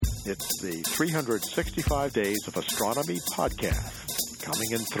It's the 365 Days of Astronomy podcast.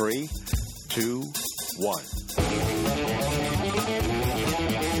 Coming in 3, 2, 1.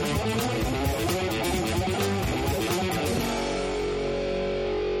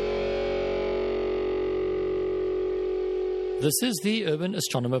 This is the Urban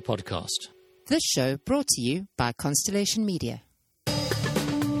Astronomer podcast. This show brought to you by Constellation Media.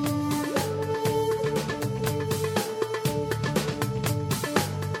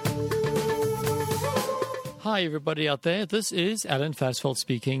 Hi, everybody out there. This is Alan Fassfeld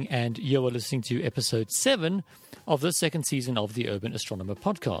speaking, and you are listening to episode 7 of the second season of the Urban Astronomer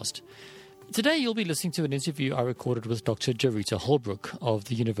podcast. Today, you'll be listening to an interview I recorded with Dr. Jarita Holbrook of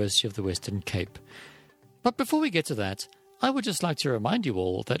the University of the Western Cape. But before we get to that, I would just like to remind you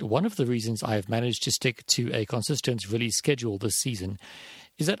all that one of the reasons I have managed to stick to a consistent release schedule this season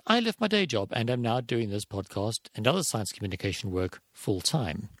is that I left my day job and am now doing this podcast and other science communication work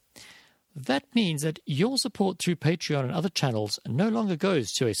full-time. That means that your support through Patreon and other channels no longer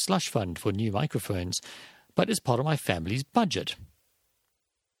goes to a slush fund for new microphones, but is part of my family's budget.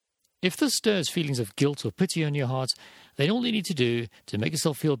 If this stirs feelings of guilt or pity on your heart, then all you need to do to make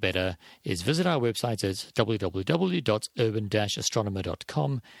yourself feel better is visit our website at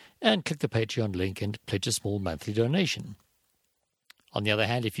www.urban-astronomer.com and click the Patreon link and pledge a small monthly donation. On the other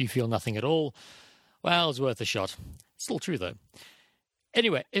hand, if you feel nothing at all, well, it's worth a shot. Still true, though.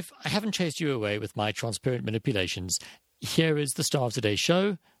 Anyway, if I haven't chased you away with my transparent manipulations, here is the star of today's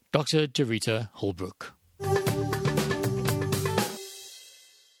show, Dr. Jarita Holbrook.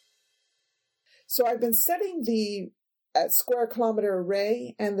 So I've been studying the square kilometer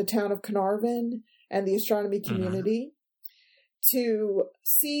array and the town of Carnarvon and the astronomy community to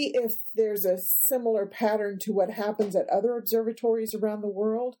see if there's a similar pattern to what happens at other observatories around the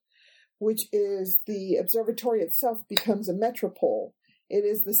world, which is the observatory itself becomes a metropole. It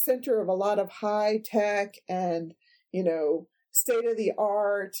is the center of a lot of high tech and, state of the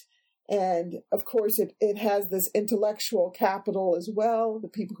art. And of course, it has this intellectual capital as well. The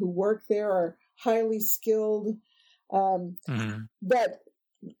people who work there are highly skilled. But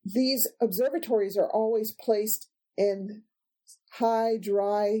these observatories are always placed in high,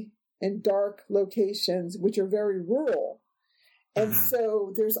 dry, and dark locations, which are very rural. And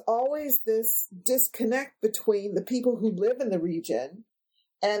so there's always this disconnect between the people who live in the region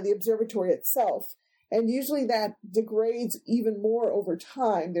and the observatory itself. And usually that degrades even more over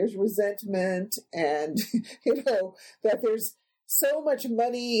time. There's resentment and, that there's so much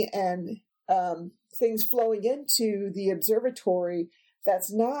money and things flowing into the observatory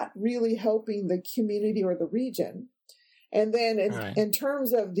that's not really helping the community or the region. And then in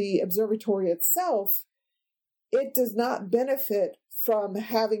terms of the observatory itself, it does not benefit from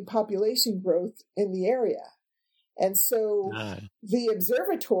having population growth in the area. And so the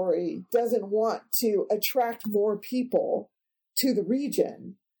observatory doesn't want to attract more people to the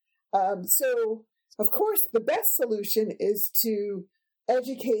region. So, of course, the best solution is to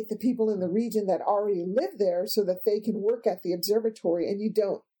educate the people in the region that already live there so that they can work at the observatory and you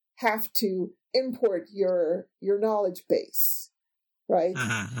don't have to import your knowledge base, right?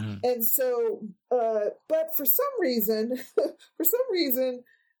 And so, but for some reason,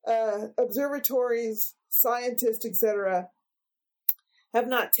 observatories, scientists, etc., have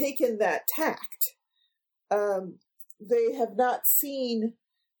not taken that tact. They have not seen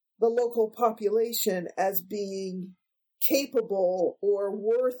the local population as being capable or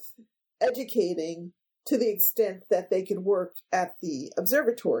worth educating to the extent that they can work at the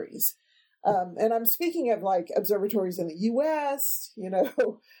observatories. And I'm speaking of like observatories in the U.S.,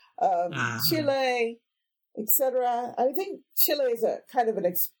 Chile, etc. I think Chile is a kind of an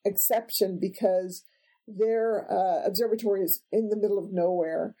exception because their observatory is in the middle of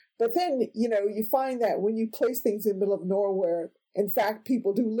nowhere. But then, you find that when you place things in the middle of nowhere, in fact,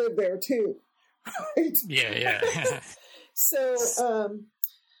 people do live there too. Right? Yeah. So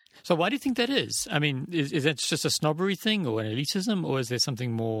why do you think that is? I mean, is that just a snobbery thing or an elitism, or is there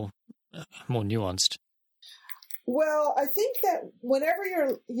something more nuanced? Well, I think that whenever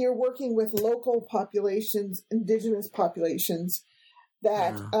you're working with local populations, indigenous populations,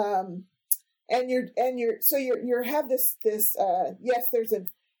 that you have this yes, there's an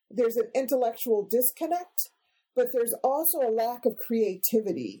intellectual disconnect, but there's also a lack of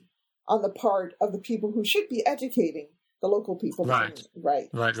creativity on the part of the people who should be educating the local people. Right.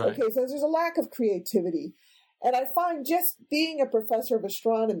 Okay, so there's a lack of creativity. And I find just being a professor of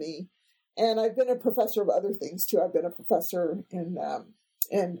astronomy, and I've been a professor of other things too. I've been a professor in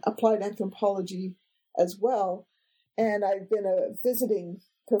applied anthropology as well. And I've been a visiting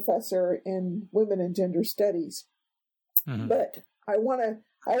professor in women and gender studies. Mm-hmm. But I want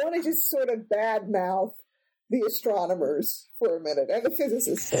I want to just sort of badmouth the astronomers for a minute and the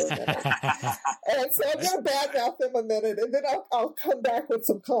physicists for a minute. And so I'm going to badmouth them a minute, and then I'll come back with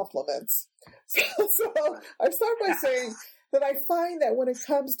some compliments. So I start by saying that I find that when it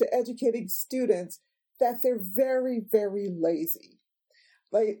comes to educating students, that they're very, very lazy.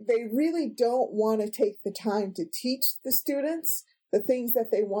 Like, they really don't want to take the time to teach the students the things that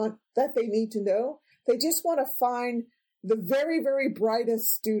they want, that they need to know. They just want to find the very, very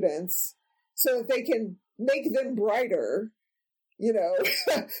brightest students so that they can make them brighter. You know,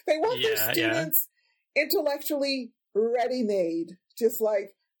 they want their students intellectually ready-made. Just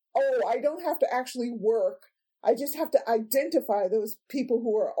like, oh, I don't have to actually work. I just have to identify those people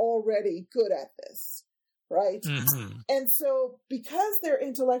who are already good at this, right? Mm-hmm. And so because they're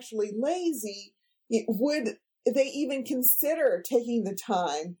intellectually lazy, would they even consider taking the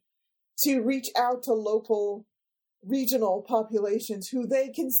time to reach out to local, regional populations who they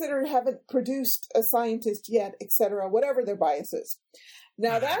consider haven't produced a scientist yet, etc., whatever their bias is?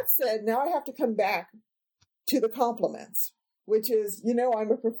 Now, that said, now I have to come back to the compliments, which is, you know, I'm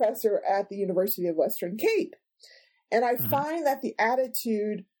a professor at the University of Western Cape. And I find that the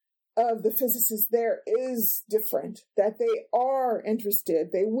attitude of the physicists there is different, that they are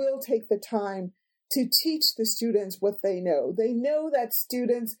interested. They will take the time to teach the students what they know. They know that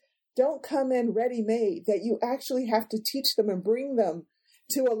students don't come in ready-made, that you actually have to teach them and bring them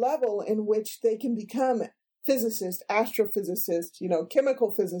to a level in which they can become physicists, astrophysicists, you know,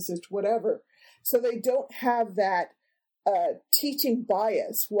 chemical physicists, whatever. So they don't have that teaching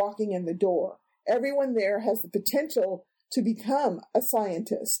bias walking in the door. Everyone there has the potential to become a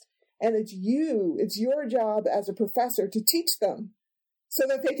scientist. And it's your job as a professor to teach them so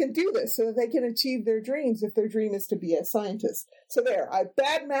that they can do this, so that they can achieve their dreams if their dream is to be a scientist. So there, I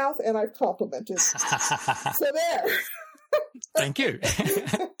badmouth and I've complimented. So there. Thank you.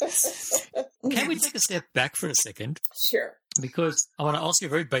 Can we take a step back for a second? Sure. Because I want to ask you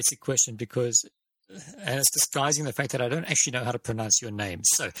a very basic question, because and it's disguising the fact that I don't actually know how to pronounce your name.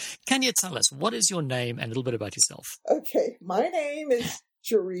 So can you tell us, what is your name and a little bit about yourself? Okay, my name is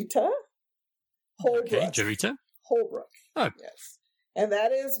Jarita Holbrook. Okay, Jarita? Holbrook. Oh. Yes. And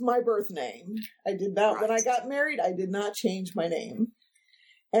that is my birth name. I did not, when I got married, I did not change my name.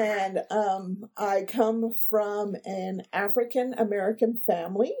 And I come from an African-American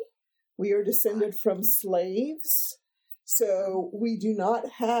family. We are descended from slaves. So we do not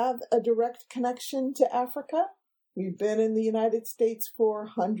have a direct connection to Africa. We've been in the United States for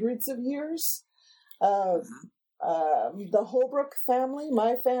hundreds of years. The Holbrook family,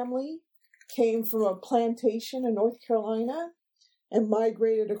 my family, came from a plantation in North Carolina and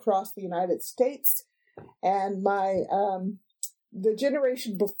migrated across the United States. And the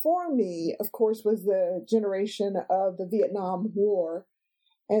generation before me, of course, was the generation of the Vietnam War.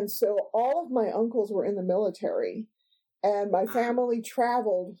 And so all of my uncles were in the military. And my family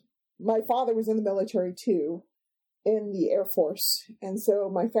traveled. My father was in the military too, in the Air Force. And so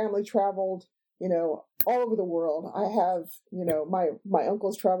my family traveled, you know, all over the world. I have, you know, my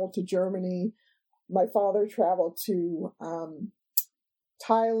uncles traveled to Germany. My father traveled to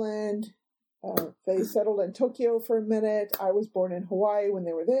Thailand. They settled in Tokyo for a minute. I was born in Hawaii when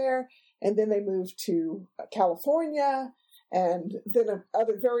they were there. And then they moved to California and then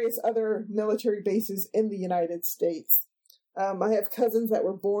various other military bases in the United States. I have cousins that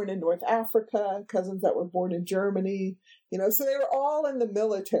were born in North Africa, cousins that were born in Germany, you know, so they were all in the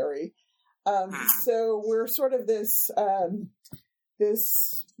military. So we're sort of this,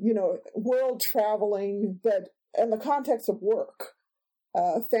 you know, world traveling, but in the context of work,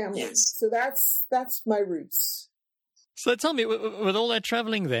 family. Yes. So that's my roots. So tell me, with all that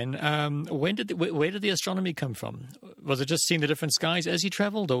traveling then, where did the astronomy come from? Was it just seeing the different skies as you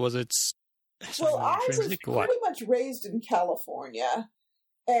traveled, or was it... Well, I was pretty much raised in California.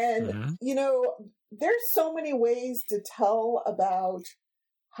 And, you know, there's so many ways to tell about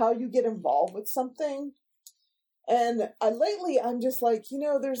how you get involved with something. And lately, I'm just like, you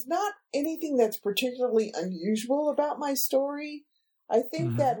know, there's not anything that's particularly unusual about my story. I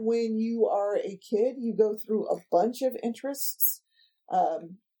think that when you are a kid, you go through a bunch of interests. I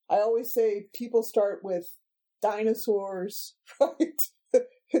always say people start with dinosaurs, right?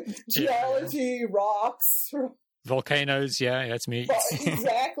 Geology, rocks, volcanoes. Yeah, that's me.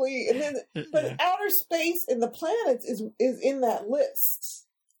 Exactly. And then, but outer space and the planets is in that list,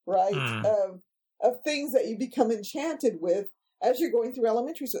 right? Of things that you become enchanted with as you're going through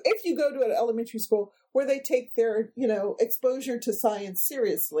elementary school. If you go to an elementary school where they take their, you know, exposure to science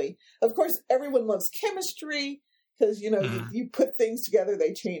seriously. Of course, everyone loves chemistry because, you know, you put things together,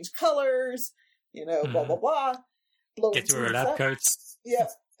 they change colors, you know, blah, blah, blah. Get to wear lab coats. Yeah,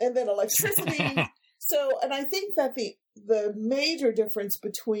 and then electricity. So, and I think that the major difference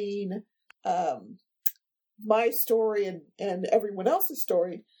between my story and everyone else's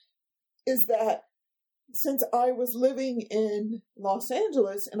story is that since I was living in Los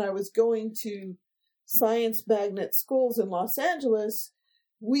Angeles and I was going to science magnet schools in Los Angeles,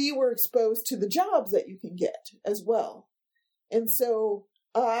 we were exposed to the jobs that you can get as well. And so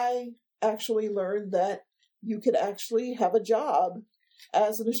I actually learned that you could actually have a job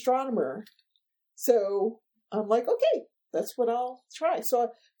as an astronomer. So I'm like, okay, that's what I'll try.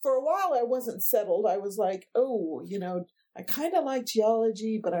 So for a while I wasn't settled. I was like, oh, I kind of like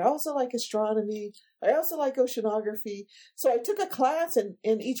geology, but I also like astronomy. I also like oceanography. So I took a class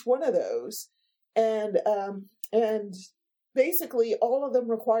in each one of those, and basically all of them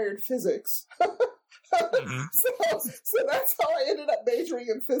required physics. Mm-hmm. So that's how I ended up majoring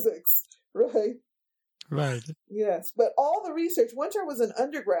in physics, right? Right. Yes, but all the research, once I was an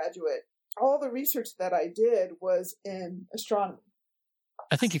undergraduate, all the research that I did was in astronomy.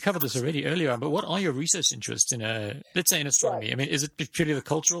 I think you covered this already earlier on, but what are your research interests in let's say in astronomy? Right. I mean, is it purely the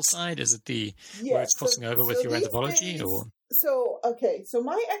cultural side? Is it where it's crossing over with your anthropology? So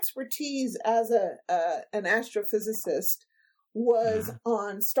my expertise as an astrophysicist was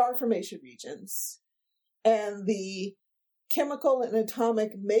on star formation regions and the chemical and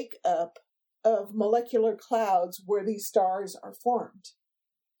atomic makeup of molecular clouds where these stars are formed,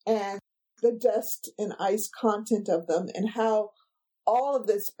 and the dust and ice content of them, and how all of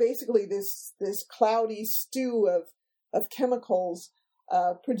this, basically this cloudy stew of chemicals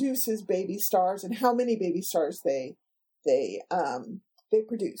produces baby stars, and how many baby stars they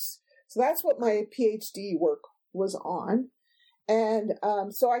produce. So that's what my PhD work was on. And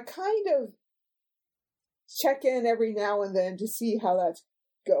so I kind of check in every now and then to see how that's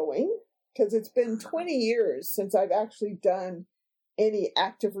going, because it's been 20 years since I've actually done any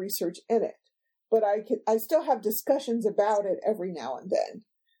active research in it. But I still have discussions about it every now and then.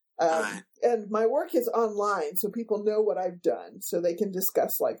 And my work is online, so people know what I've done, so they can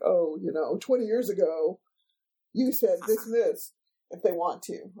discuss 20 years ago, you said this and this, if they want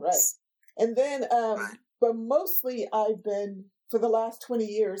to, right? And then, but mostly for the last 20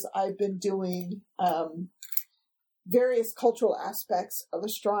 years, I've been doing various cultural aspects of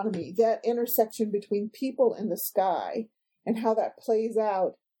astronomy, that intersection between people and the sky, and how that plays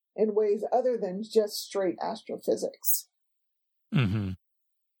out in ways other than just straight astrophysics. Mm-hmm.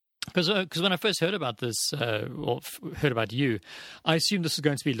 Because when I first heard about this, heard about you, I assumed this was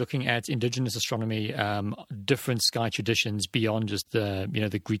going to be looking at indigenous astronomy, different sky traditions beyond just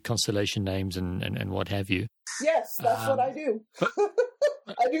the Greek constellation names and what have you. Yes, that's what I do.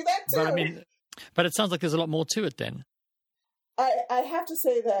 I do that too. But it sounds like there's a lot more to it then. I have to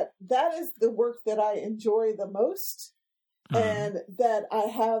say that is the work that I enjoy the most, and that I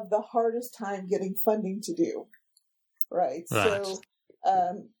have the hardest time getting funding to do. Right.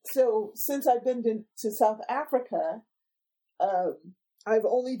 So since I've been to South Africa, I've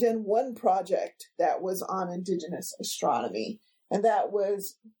only done one project that was on indigenous astronomy, and that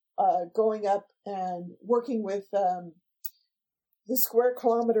was going up and working with the Square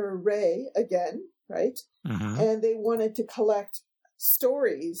Kilometer Array again, right? Mm-hmm. And they wanted to collect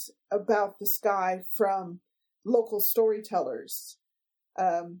stories about the sky from local storytellers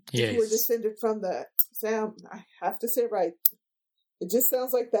who were descended from the Sam. I have to say it right. It just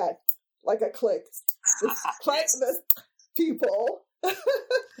sounds like that, like a click. The people,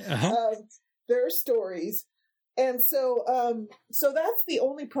 their stories. And so that's the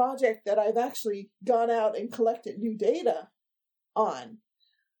only project that I've actually gone out and collected new data on.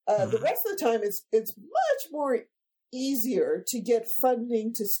 The rest of the time, it's much more easier to get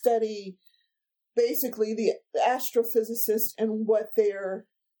funding to study basically the astrophysicist and what they're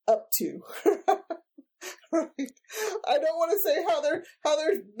up to. Right. I don't want to say how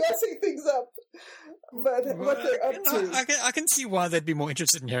they're messing things up, but what they're up to. I can see why they'd be more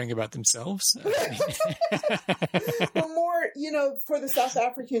interested in hearing about themselves. Well, more, for the South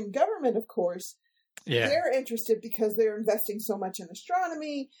African government, of course, they're interested because they're investing so much in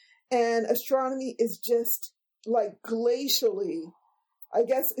astronomy, and astronomy is just like glacially, I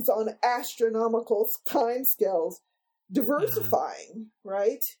guess it's on astronomical timescales, diversifying,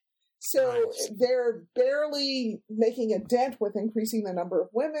 right? So they're barely making a dent with increasing the number of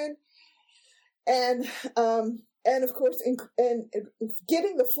women, and of course, and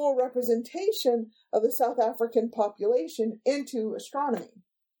getting the full representation of the South African population into astronomy,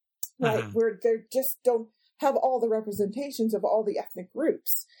 right? Where they just don't have all the representations of all the ethnic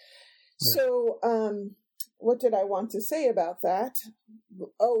groups. So, what did I want to say about that?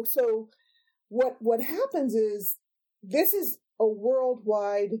 Oh, so what happens is, this is a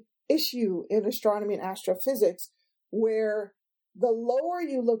worldwide issue in astronomy and astrophysics where the lower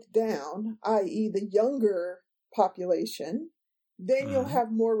you look down, i.e. the younger population, then you'll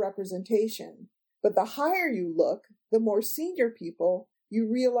have more representation. But the higher you look, the more senior people, you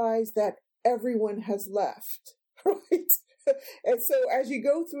realize that everyone has left, right? And so as you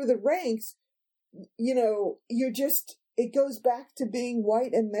go through the ranks, it goes back to being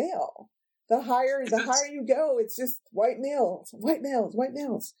white and male. The higher you go, it's just white males.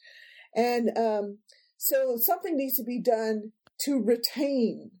 And so something needs to be done to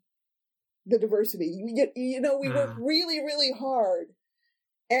retain the diversity. We work really, really hard.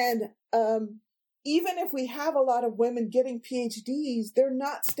 And even if we have a lot of women getting PhDs, they're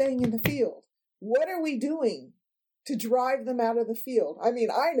not staying in the field. What are we doing to drive them out of the field? I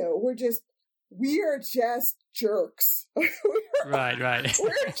mean, I know we are just jerks. Right.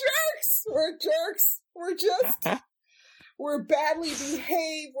 We're jerks. We're badly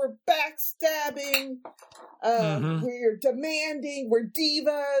behaved. We're backstabbing. We're demanding. We're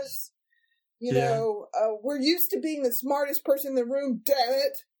divas. We're used to being the smartest person in the room. Damn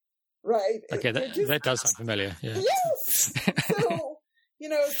it. Right. Okay. That does sound familiar. Yeah. Yes.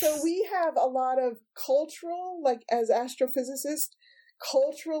 So we have a lot of cultural, like as astrophysicists,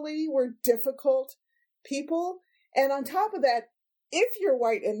 culturally, we're difficult people. And on top of that, if you're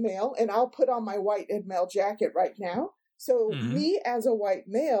white and male, and I'll put on my white and male jacket right now. So me as a white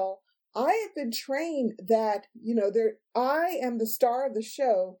male, I have been trained that, I am the star of the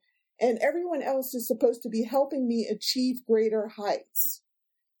show and everyone else is supposed to be helping me achieve greater heights.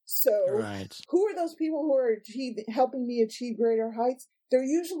 So who are those people who are helping me achieve greater heights? They're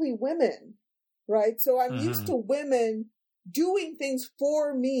usually women, right? So I'm used to women doing things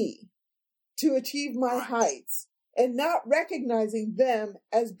for me to achieve my heights and not recognizing them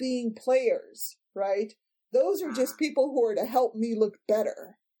as being players, right? Those are just people who are to help me look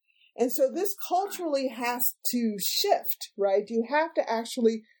better. And so this culturally has to shift, right? You have to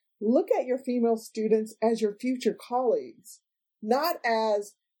actually look at your female students as your future colleagues, not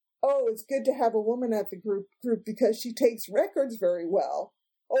as, oh, it's good to have a woman at the group because she takes records very well.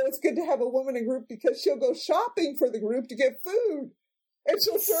 Oh, it's good to have a woman in group because she'll go shopping for the group to get food. And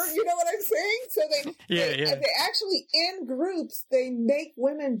she'll serve, you know what I'm saying? So they actually, in groups, they make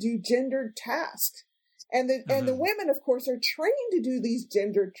women do gendered tasks. And the women, of course, are trained to do these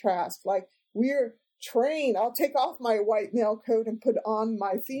gendered tasks. Like, we're trained. I'll take off my white male coat and put on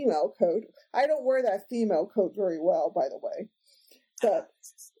my female coat. I don't wear that female coat very well, by the way. But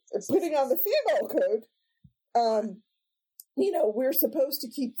putting on the female coat, we're supposed to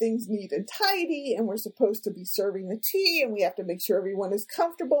keep things neat and tidy, and we're supposed to be serving the tea, and we have to make sure everyone is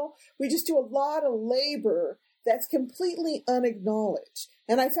comfortable. We just do a lot of labor that's completely unacknowledged.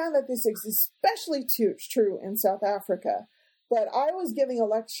 And I found that this is especially true in South Africa. But I was giving a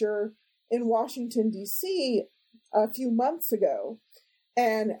lecture in Washington, D.C. a few months ago,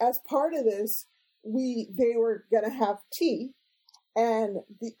 and as part of this, they were going to have tea. And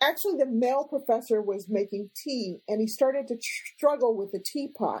the male professor was making tea, and he started to struggle with the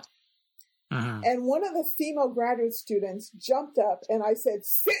teapot. And one of the female graduate students jumped up, and I said,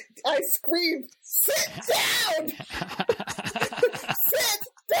 I screamed, "Sit down!" Sit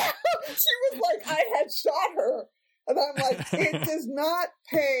down! She was like, I had shot her. And I'm like, it does not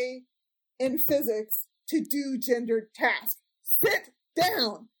pay in physics to do gendered tasks. Sit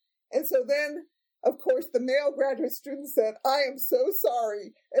down! And so then, of course, the male graduate student said, "I am so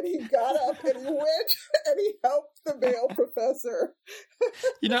sorry." And he got up and he went and he helped the male professor.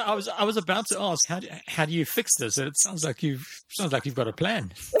 I was about to ask, how do you fix this? And it sounds like you've got a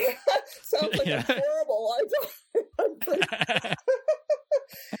plan. Sounds like I'm horrible.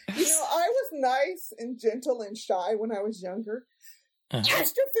 I was nice and gentle and shy when I was younger.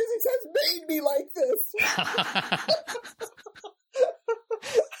 Astrophysics has made me like this.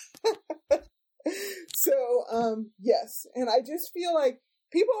 So, yes. And I just feel like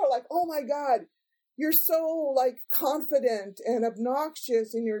people are like, "Oh my God, you're so like confident and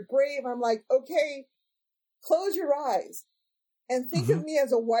obnoxious and you're brave." I'm like, okay, close your eyes and think of me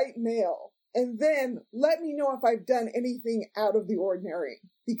as a white male. And then let me know if I've done anything out of the ordinary,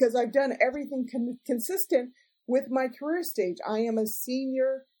 because I've done everything consistent with my career stage. I am a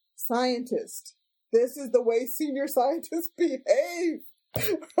senior scientist. This is the way senior scientists behave,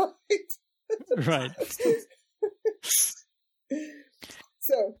 right? Right.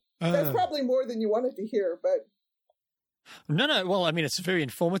 So that's probably more than you wanted to hear, but. No. Well, I mean, it's very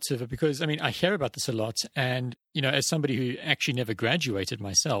informative because, I hear about this a lot. And, as somebody who actually never graduated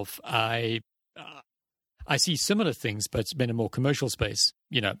myself, I see similar things, but in a more commercial space,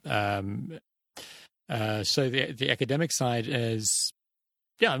 So the academic side is,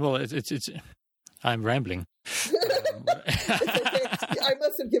 yeah. Well, it's I'm rambling. It's okay. I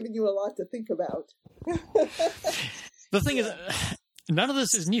must have given you a lot to think about. The thing is, none of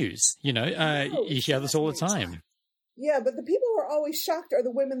this is news. You know, No, you hear this all the time. Yeah, but the people who are always shocked are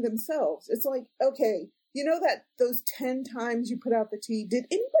the women themselves. It's like, okay, you know that those 10 times you put out the tea, did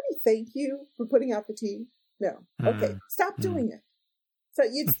anybody thank you for putting out the tea? No. Okay, stop doing it. So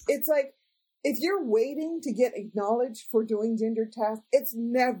it's like, if you're waiting to get acknowledged for doing gender tasks, it's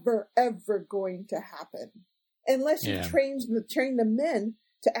never, ever going to happen. Unless you train the men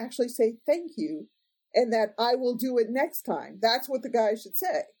to actually say thank you and that I will do it next time. That's what the guy should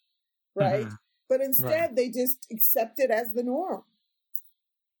say, right? But instead, they just accept it as the norm.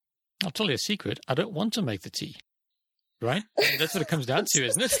 I'll tell you a secret. I don't want to make the tea, right? That's what it comes down to,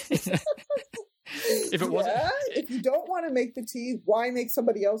 isn't it? If it wasn't, if you don't want to make the tea, why make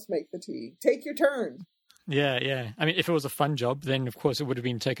somebody else make the tea? Take your turn. Yeah. I mean, if it was a fun job, then of course it would have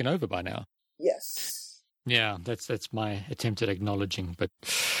been taken over by now. Yes. Yeah, that's my attempt at acknowledging, but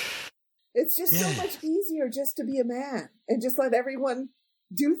it's just so much easier just to be a man and just let everyone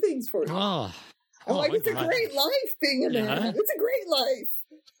do things for you. It's a great life being a man. It's a great life.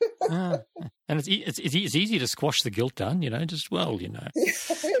 And it's easy to squash the guilt down, you know, just, well, you know. It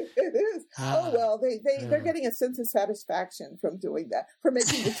is. They're getting a sense of satisfaction from doing that, from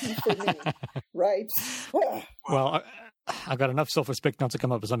making the tea for me, right? Well, I've got enough self-respect not to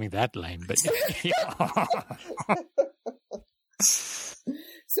come up with something that lame, but...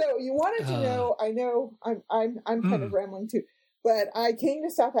 So you wanted to know, I know I'm kind of rambling too, but I came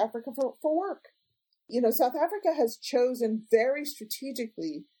to South Africa for work. You know, South Africa has chosen very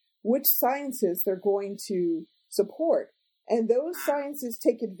strategically which sciences they're going to support. And those sciences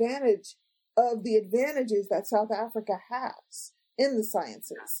take advantage of the advantages that South Africa has in the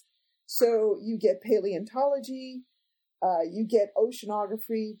sciences. So you get paleontology, you get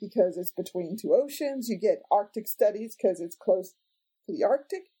oceanography because it's between two oceans, you get Arctic studies because it's close to the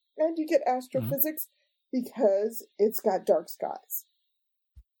Arctic, and you get astrophysics because it's got dark skies.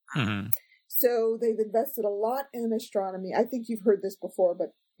 So they've invested a lot in astronomy. I think you've heard this before,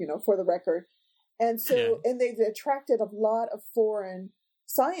 but, you know, for the record. And so, and they've attracted a lot of foreign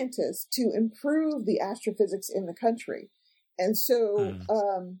scientists to improve the astrophysics in the country. And so,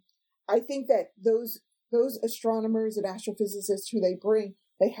 I think that those astronomers and astrophysicists who they bring,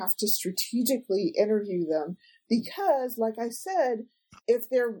 they have to strategically interview them because, like I said, if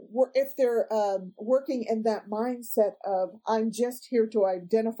they're working in that mindset of I'm just here to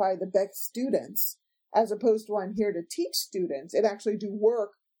identify the best students, as opposed to I'm here to teach students and actually do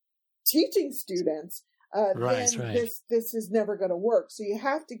work teaching students, this is never going to work. So you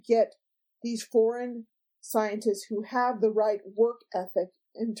have to get these foreign scientists who have the right work ethic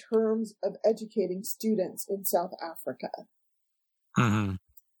in terms of educating students in South Africa.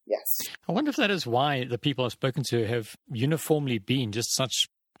 Yes. I wonder if that is why the people I've spoken to have uniformly been just such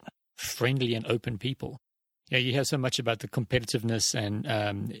friendly and open people. Yeah, you hear so much about the competitiveness and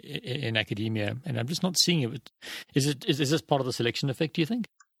in academia, and I'm just not seeing it. Is this part of the selection effect, do you think?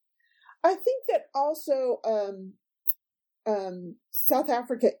 I think that also South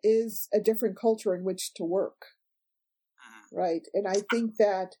Africa is a different culture in which to work, right? And I think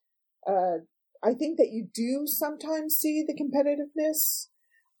that you do sometimes see the competitiveness,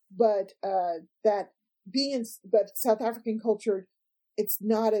 but South African culture, it's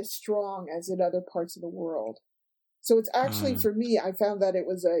not as strong as in other parts of the world. So it's actually, for me, I found that it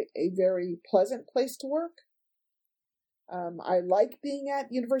was a very pleasant place to work. I like being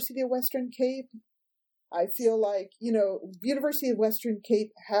at University of Western Cape. I feel like, you know, University of Western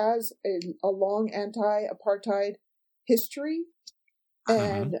Cape has a long anti-apartheid history,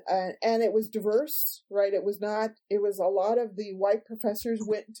 and it was diverse, right? It was a lot of the white professors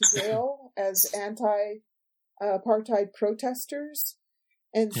went to jail as anti-apartheid protesters.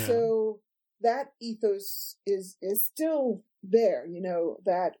 And so that ethos is still there, you know,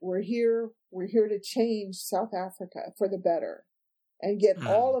 that we're here to change South Africa for the better and get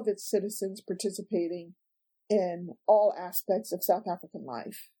all of its citizens participating in all aspects of South African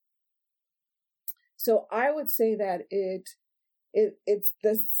life. So I would say that it's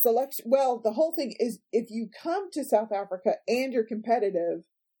the selection. Well, the whole thing is if you come to South Africa and you're competitive,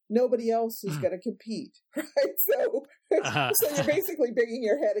 nobody else is going to compete, right? So you're basically banging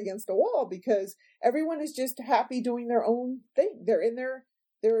your head against a wall because everyone is just happy doing their own thing. They're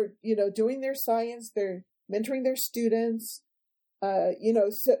doing their science. They're mentoring their students,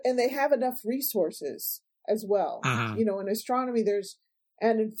 and they have enough resources as well. You know, in astronomy,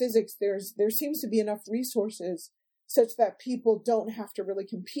 and in physics, there seems to be enough resources such that people don't have to really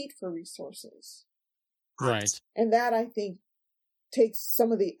compete for resources. Right. And that, I think, takes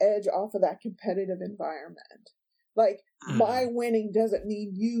some of the edge off of that competitive environment. Like, my winning doesn't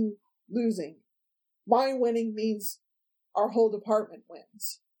mean you losing. My winning means our whole department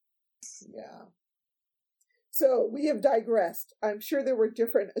wins. Yeah. So we have digressed. I'm sure there were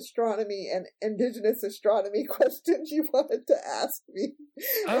different astronomy and indigenous astronomy questions you wanted to ask me.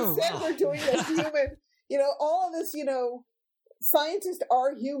 Oh, Instead, we're doing a human, all of this, scientists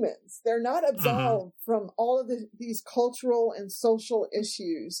are humans. They're not absolved from all of these cultural and social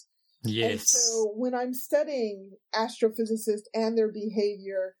issues. Yes. And so when I'm studying astrophysicists and their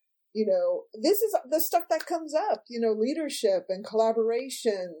behavior, this is the stuff that comes up, leadership and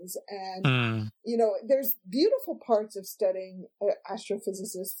collaborations. And, there's beautiful parts of studying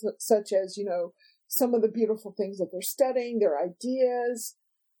astrophysicists, such as, some of the beautiful things that they're studying, their ideas.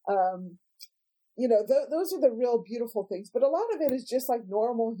 Those are the real beautiful things. But a lot of it is just like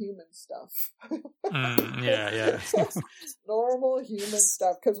normal human stuff. Yeah. Normal human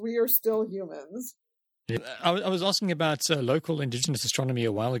stuff, because we are still humans. Yeah. I was asking about local indigenous astronomy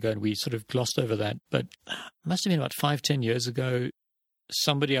a while ago, and we sort of glossed over that. But it must have been about 5-10 years ago,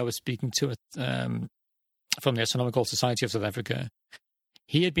 somebody I was speaking to from the Astronomical Society of South Africa,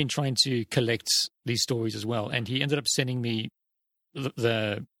 he had been trying to collect these stories as well. And he ended up sending me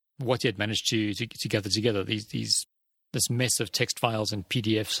what he had managed to gather together, this mess of text files and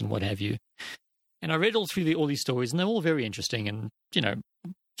PDFs and what have you. And I read all these stories, and they're all very interesting and,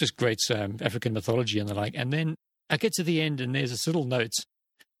 just great African mythology and the like. And then I get to the end, and there's this little note,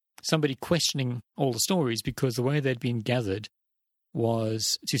 somebody questioning all the stories, because the way they'd been gathered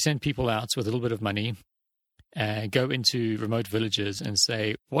was to send people out with a little bit of money, go into remote villages and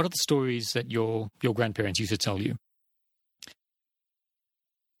say, what are the stories that your grandparents used to tell you?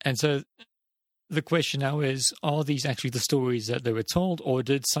 And so the question now is, are these actually the stories that they were told, or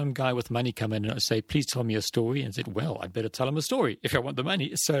did some guy with money come in and say, please tell me a story? And said, well, I'd better tell him a story if I want the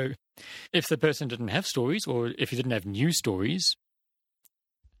money. So if the person didn't have stories, or if he didn't have new stories,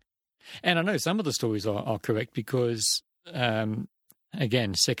 and I know some of the stories are correct because,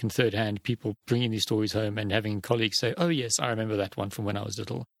 again, second, third hand, people bringing these stories home and having colleagues say, oh, yes, I remember that one from when I was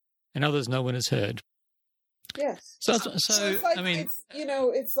little, and others no one has heard. Yes. So it's like, I mean,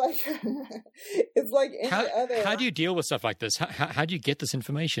 it's like it's like any other. How do you deal with stuff like this? How do you get this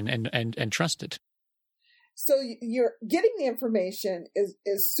information and trust it? So you're getting the information is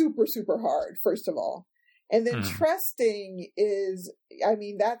super, super hard, first of all. And then trusting is,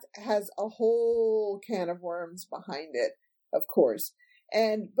 that has a whole can of worms behind it, of course.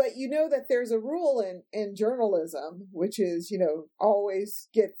 But that there's a rule in journalism, which is, always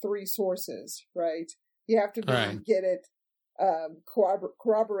get 3 sources, right? You have to get it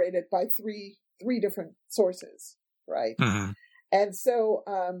corroborated by three different sources, right? Mm-hmm. And so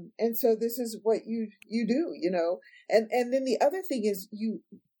this is what you do, And then the other thing is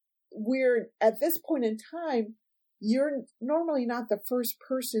we're at this point in time, you're normally not the first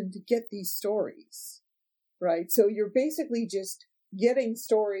person to get these stories, right? So you're basically just getting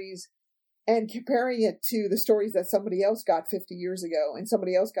stories and comparing it to the stories that somebody else got 50 years ago, and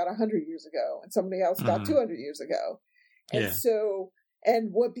somebody else got 100 years ago, and somebody else got 200 years ago. And and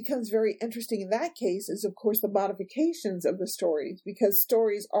what becomes very interesting in that case is, of course, the modifications of the stories, because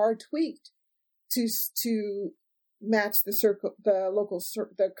stories are tweaked to match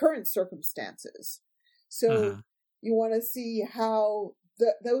the current circumstances. So you want to see how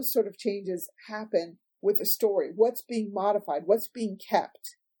those sort of changes happen with the story. What's being modified? What's being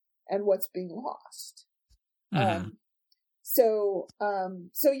kept? And what's being lost. So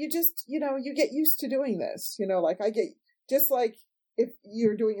you just, you get used to doing this, just like if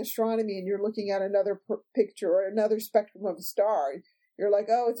you're doing astronomy and you're looking at another picture or another spectrum of a star, you're like,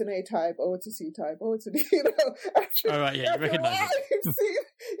 oh, it's an A type. Oh, it's a C type. Oh, it's a D, All right. Yeah. You recognize it.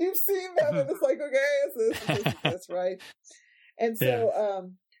 You've seen them, and it's like, okay, it's this, right? And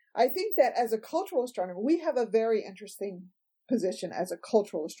so, I think that as a cultural astronomer, we have a very interesting position as a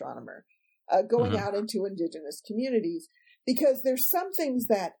cultural astronomer, going out into indigenous communities, because there's some things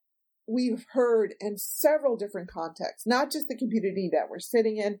that we've heard in several different contexts, not just the community that we're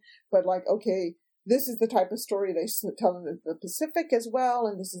sitting in, but like, okay, this is the type of story they tell in the Pacific as well,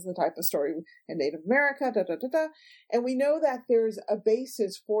 and this is the type of story in Native America, and we know that there's a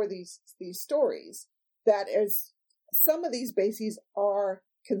basis for these stories, that is, some of these bases are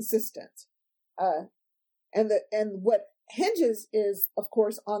consistent, and what hinges is, of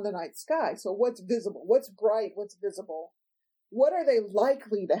course, on the night sky. So what's visible, what's bright, what's visible, what are they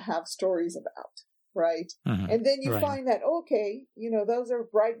likely to have stories about, right? And then you find that, okay, those are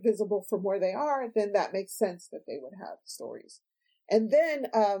bright, visible from where they are, then that makes sense that they would have stories. And then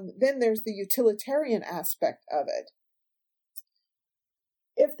there's the utilitarian aspect of it.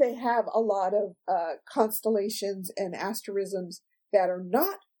 If they have a lot of constellations and asterisms that are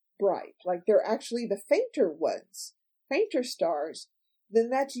not bright, like they're actually the fainter ones, fainter stars, then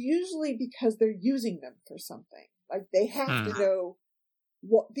that's usually because they're using them for something. Like they have to know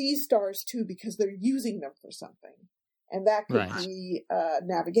what these stars too, because they're using them for something. And that could be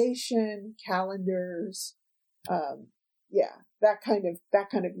navigation, calendars, that kind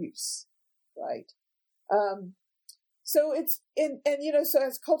of use, right? So it's so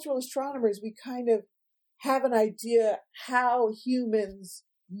as cultural astronomers, we kind of have an idea how humans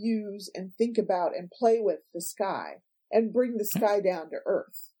use and think about and play with the sky and bring the sky down to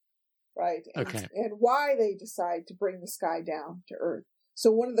Earth, right? And why they decide to bring the sky down to Earth. So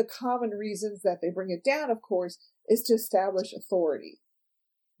one of the common reasons that they bring it down, of course, is to establish authority.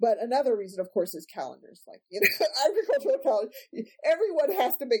 But another reason, of course, is calendars. Like, agricultural calendar. Everyone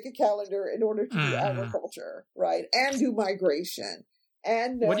has to make a calendar in order to do agriculture, right? And do migration.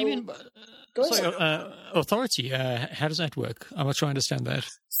 And what do you mean? Authority. How does that work? I'm not sure I understand that.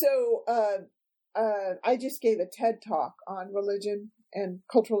 So I just gave a TED talk on religion and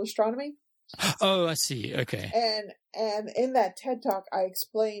cultural astronomy. Oh, I see. Okay. And in that TED talk, I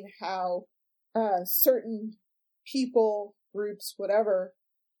explain how certain people, groups, whatever,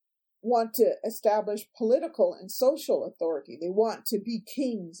 want to establish political and social authority. They want to be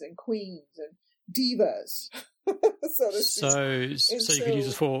kings and queens and divas. So you could use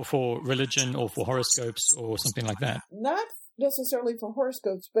it for religion or for horoscopes or something like that. Not necessarily for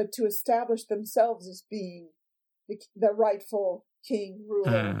horoscopes, but to establish themselves as being the rightful king,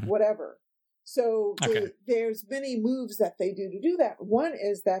 ruler, whatever. So there's many moves that they do to do that. One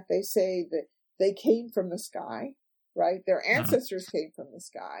is that they say that they came from the sky, right? Their ancestors came from the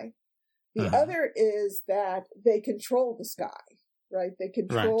sky. The other is that they control the sky, right? They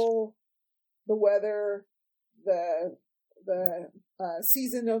control the weather, the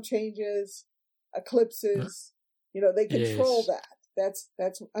seasonal changes, eclipses. They control that.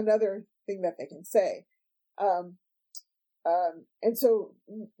 That's another thing that they can say. And so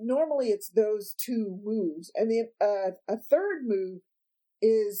normally it's those two moves. And a third move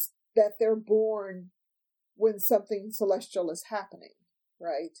is that they're born when something celestial is happening,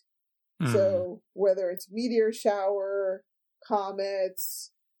 right? So whether it's meteor shower,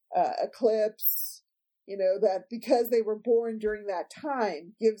 comets, eclipse, that because they were born during that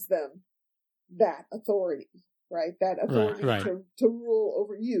time gives them that authority, right? That authority to rule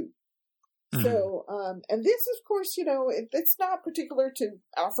over you. So, and this, of course, it's not particular to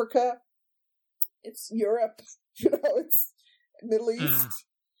Africa. It's Europe, it's Middle East,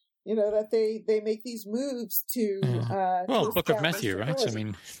 that they make these moves to, well, Book of Matthew, right? I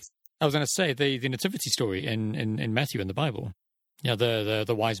mean, I was going to say the nativity story in Matthew in the Bible.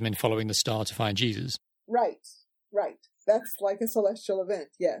 The wise men following the star to find Jesus. Right. That's like a celestial event.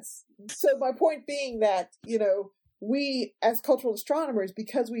 Yes. So my point being that, we as cultural astronomers,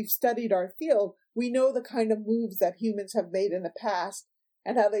 because we've studied our field, we know the kind of moves that humans have made in the past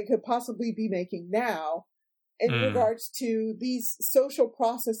and how they could possibly be making now in regards to these social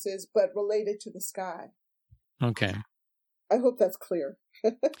processes, but related to the sky. Okay. I hope that's clear.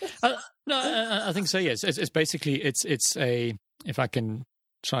 No, I think so. Yes, it's basically it's a, if I can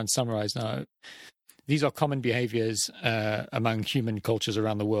try and summarize now, these are common behaviors among human cultures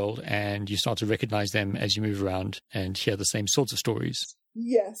around the world, and you start to recognize them as you move around and hear the same sorts of stories.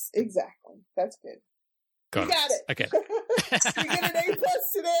 Yes, exactly. That's good. Got it. Okay. You get an A+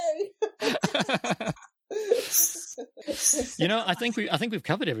 today. I think we've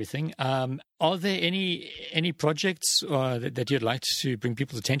covered everything. Are there any projects that you'd like to bring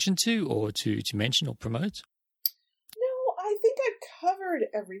people's attention to, or to mention or promote? No, I think I've covered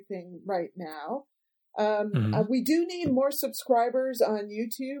everything right now. We do need more subscribers on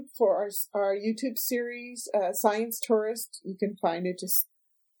YouTube for our YouTube series, Science Tourist. You can find it just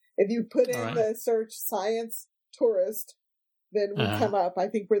if you put in the search Science Tourist, then we come up. I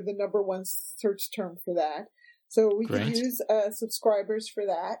think we're the number one search term for that. So we can use subscribers for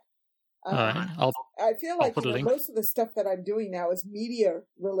that. All right. I feel like most of the stuff that I'm doing now is media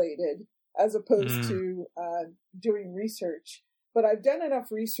related as opposed to doing research. But I've done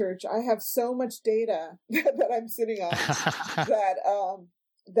enough research. I have so much data that I'm sitting on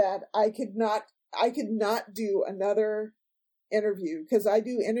that I could not do another interview, because I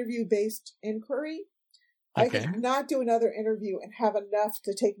do interview-based inquiry. Okay. I could not do another interview and have enough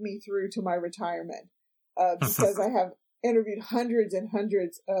to take me through to my retirement, because I have interviewed hundreds and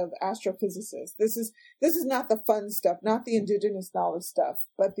hundreds of astrophysicists. This is not the fun stuff, not the indigenous knowledge stuff,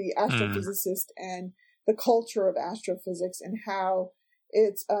 but the astrophysicist and the culture of astrophysics and how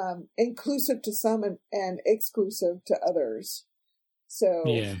it's inclusive to some and exclusive to others. So,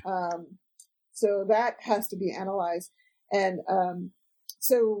 so that has to be analyzed. And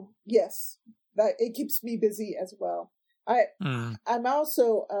so, yes, that it keeps me busy as well. I'm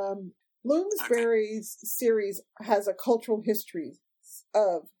also Bloomsbury's series has a cultural history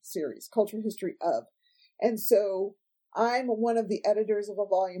of, and so I'm one of the editors of a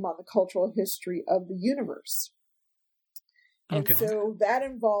volume on the cultural history of the universe. And so that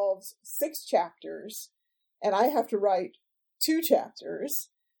involves 6 chapters, and I have to write 2 chapters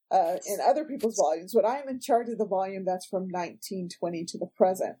in other people's volumes, but I'm in charge of the volume that's from 1920 to the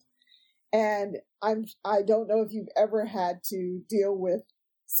present. And I don't know if you've ever had to deal with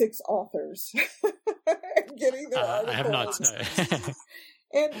 6 authors getting their articles. I have not. No.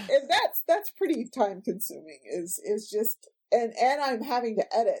 and that's pretty time consuming. Is just and I'm having to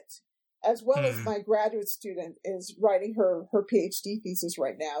edit, as well as my graduate student is writing her PhD thesis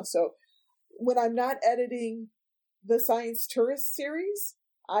right now. So when I'm not editing the Science Tourist series,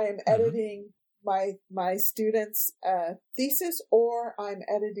 I am editing my student's thesis, or I'm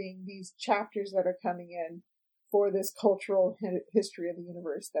editing these chapters that are coming in for this cultural history of the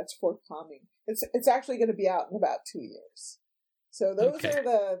universe that's forthcoming. It's actually going to be out in about 2 years. So those are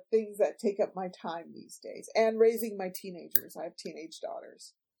the things that take up my time these days. And raising my teenagers. I have teenage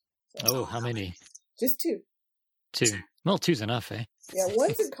daughters. So, how many? Just 2. 2. Well, 2's enough, eh? Yeah,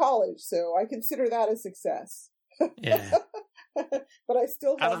 one's in college, so I consider that a success. Yeah. But I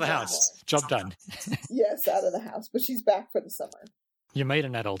still have out of the house. More. Job done. Yes, out of the house. But she's back for the summer. You made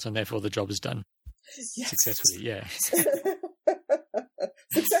an adult, and therefore the job is done. Yes. Successfully, yeah.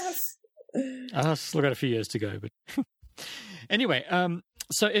 Success. I've still got a few years to go, but anyway.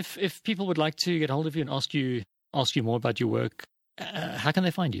 So if people would like to get hold of you and ask you more about your work, how can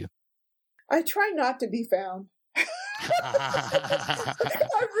they find you? I try not to be found. I'm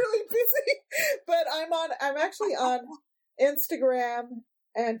really busy, but I'm actually on Instagram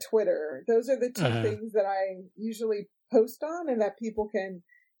and Twitter. Those are the 2 things that I usually post on and that people can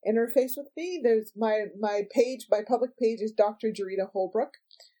interface with me. There's my public page is Dr. Jarita Holbrook.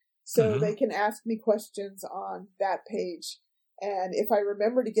 So they can ask me questions on that page. And if I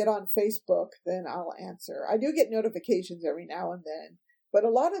remember to get on Facebook, then I'll answer. I do get notifications every now and then, but a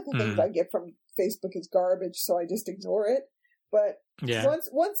lot of the things I get from Facebook is garbage, so I just ignore it. But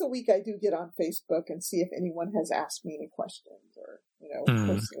once a week, I do get on Facebook and see if anyone has asked me any questions or,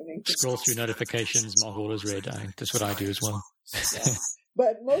 posted anything. Scroll through notifications, mark all as read. That's what I do as well. Yeah.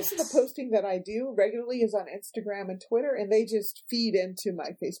 But most of the posting that I do regularly is on Instagram and Twitter, and they just feed into my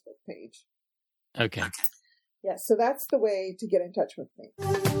Facebook page. Okay. Yeah, so that's the way to get in touch with me.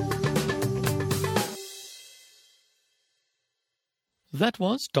 That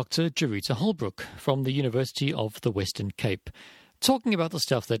was Dr. Jarita Holbrook from the University of the Western Cape, talking about the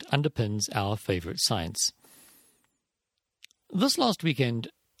stuff that underpins our favourite science. This last weekend,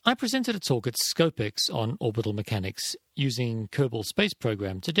 I presented a talk at Scopex on orbital mechanics using Kerbal Space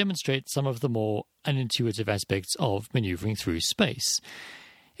Program to demonstrate some of the more unintuitive aspects of manoeuvring through space.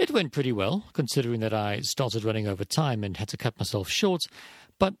 It went pretty well, considering that I started running over time and had to cut myself short,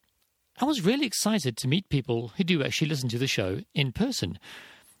 but I was really excited to meet people who do actually listen to the show in person.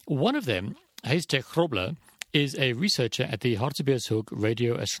 One of them, Heiste Grobler, is a researcher at the Hartbeespoort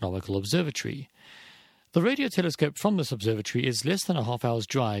Radio Astronomical Observatory. The radio telescope from this observatory is less than a half-hour's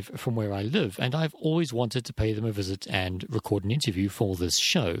drive from where I live, and I've always wanted to pay them a visit and record an interview for this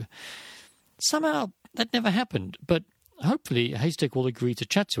show. Somehow, that never happened, but hopefully Haystack will agree to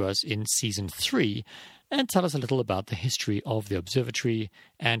chat to us in Season 3 and tell us a little about the history of the observatory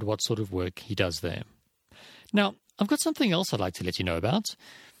and what sort of work he does there. Now, I've got something else I'd like to let you know about.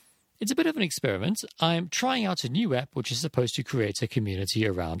 It's a bit of an experiment. I'm trying out a new app which is supposed to create a community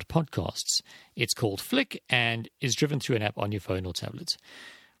around podcasts. It's called Flick and is driven through an app on your phone or tablet.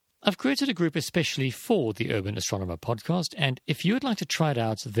 I've created a group especially for the Urban Astronomer podcast, and if you would like to try it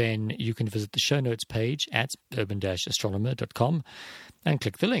out, then you can visit the show notes page at urban-astronomer.com and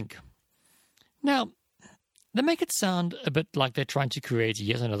click the link. Now, they make it sound a bit like they're trying to create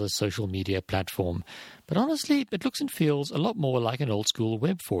yet another social media platform, but honestly, it looks and feels a lot more like an old-school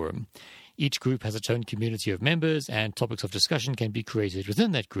web forum. Each group has its own community of members, and topics of discussion can be created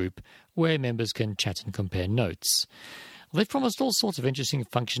within that group, where members can chat and compare notes. They've promised all sorts of interesting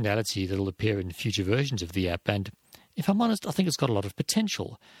functionality that will appear in future versions of the app, and if I'm honest, I think it's got a lot of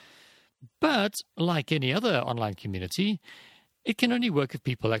potential. But, like any other online community, it can only work if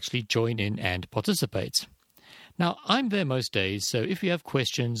people actually join in and participate. Now, I'm there most days, so if you have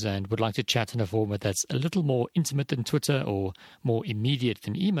questions and would like to chat in a format that's a little more intimate than Twitter or more immediate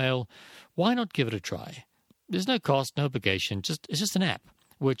than email, why not give it a try? There's no cost, no obligation, it's just an app,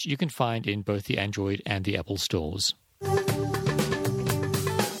 which you can find in both the Android and the Apple stores.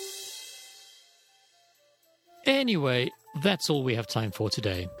 Anyway, that's all we have time for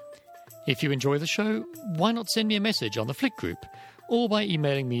today. If you enjoy the show, why not send me a message on the Flick group or by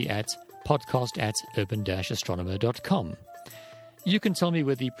emailing me at podcast@urban-astronomer.com. You can tell me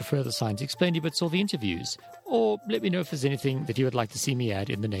whether you prefer the Science Explained bits or the interviews, or let me know if there's anything that you would like to see me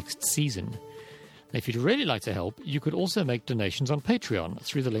add in the next season. If you'd really like to help, you could also make donations on Patreon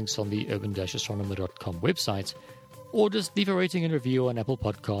through the links on the urban-astronomer.com website, or just leave a rating and review on Apple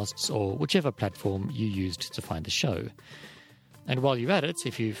Podcasts or whichever platform you used to find the show. And while you're at it,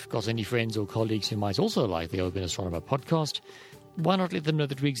 if you've got any friends or colleagues who might also like the Urban Astronomer podcast, why not let them know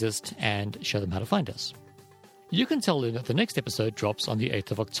that we exist and show them how to find us? You can tell them that the next episode drops on the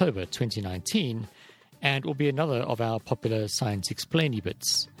 8th of October 2019 and will be another of our popular Science Explained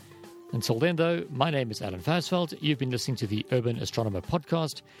bits. Until then, though, my name is Alan Farsfeld. You've been listening to the Urban Astronomer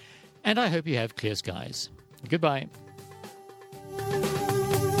podcast, and I hope you have clear skies. Goodbye.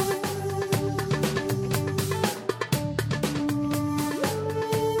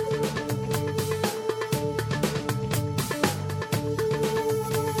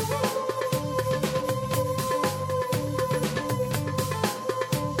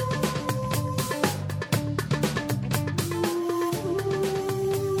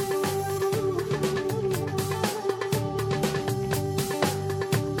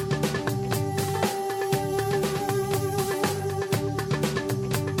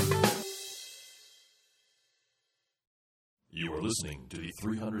 You are listening to the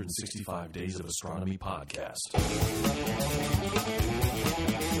 365 Days of Astronomy podcast.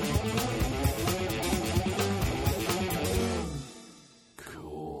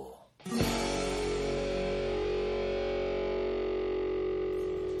 Cool.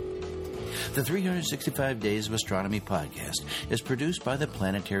 The 365 Days of Astronomy podcast is produced by the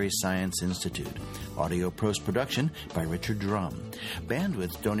Planetary Science Institute. Audio post-production by Richard Drum.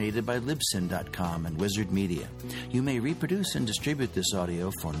 Bandwidth donated by Libsyn.com and Wizard Media. You may reproduce and distribute this audio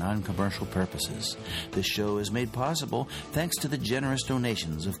for non-commercial purposes. This show is made possible thanks to the generous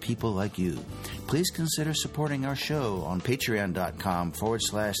donations of people like you. Please consider supporting our show on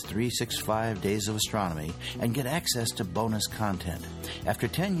patreon.com/365 Days of Astronomy and get access to bonus content. After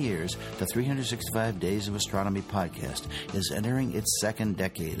 10 years, the 365 Days of Astronomy podcast is entering its second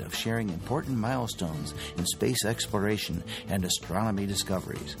decade of sharing important milestones in space exploration and astronomy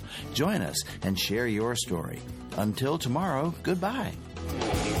discoveries. Join us and share your story. Until tomorrow, goodbye.